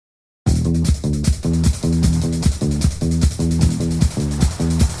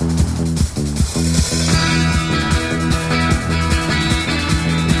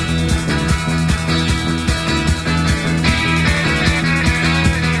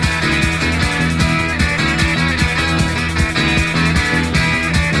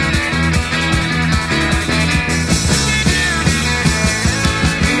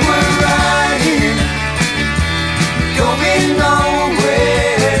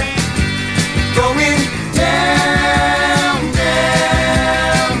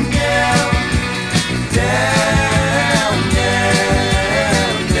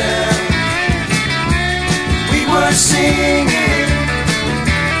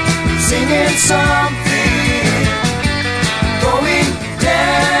singing something, going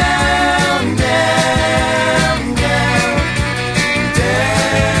down, down, down,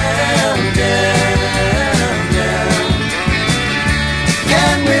 down, down, down.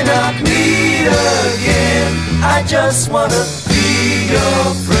 Can we not meet again? I just wanna be your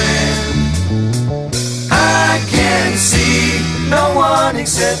friend. I can see no one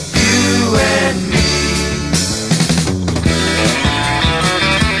except you and me.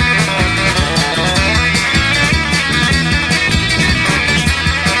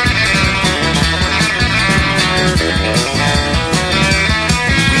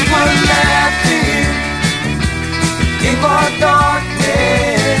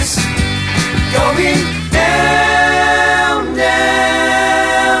 Darkness, going down,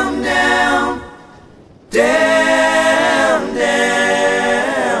 down, down, down,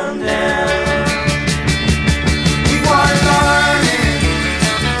 down, down. We were learning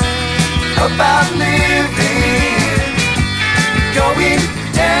about living, going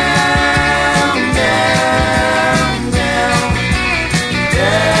down, down, down,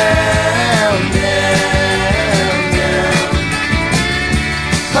 down, down.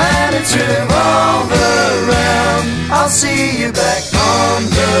 Planets revolve around, I'll see you back on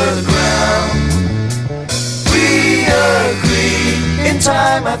the ground. We agree, in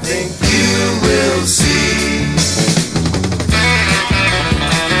time I think you will see.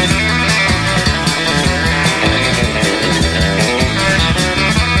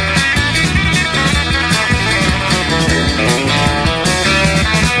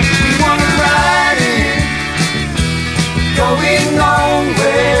 We were riding, going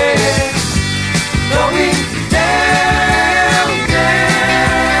nowhere, going down,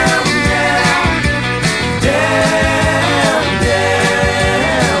 down, down, down, down,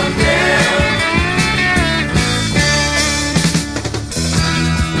 down.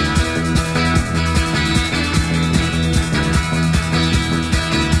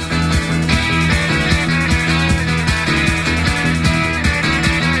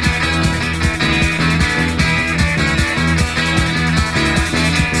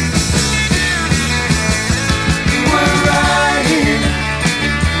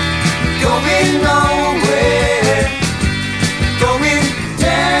 Going nowhere, going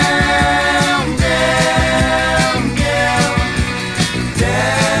down, down, down,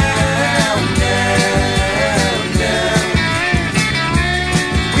 down, down, down.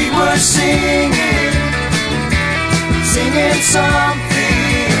 We were singing, singing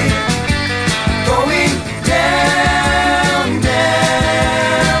something, going down,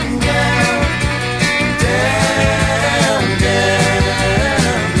 down, down, down, down,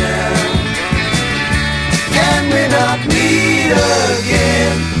 down. Can we not meet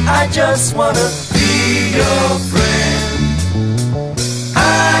again? I just wanna be your friend.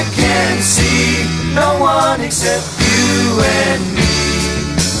 I can see no one except you and me.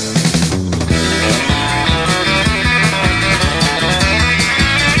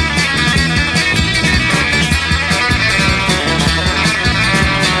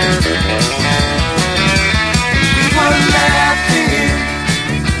 We were laughing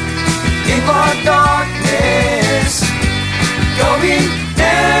in our darkness, going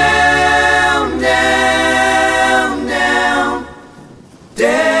down, down, down,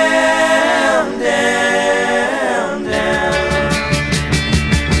 down, down, down.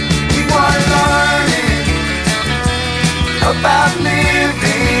 We were learning about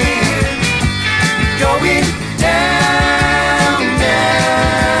living, going down,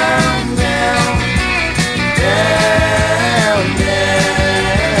 down, down, down,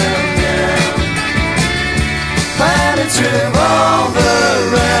 down, down. Planets revolve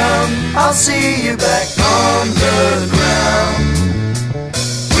around, I'll see you back on the ground.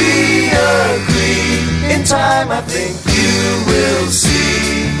 We agree, in time I think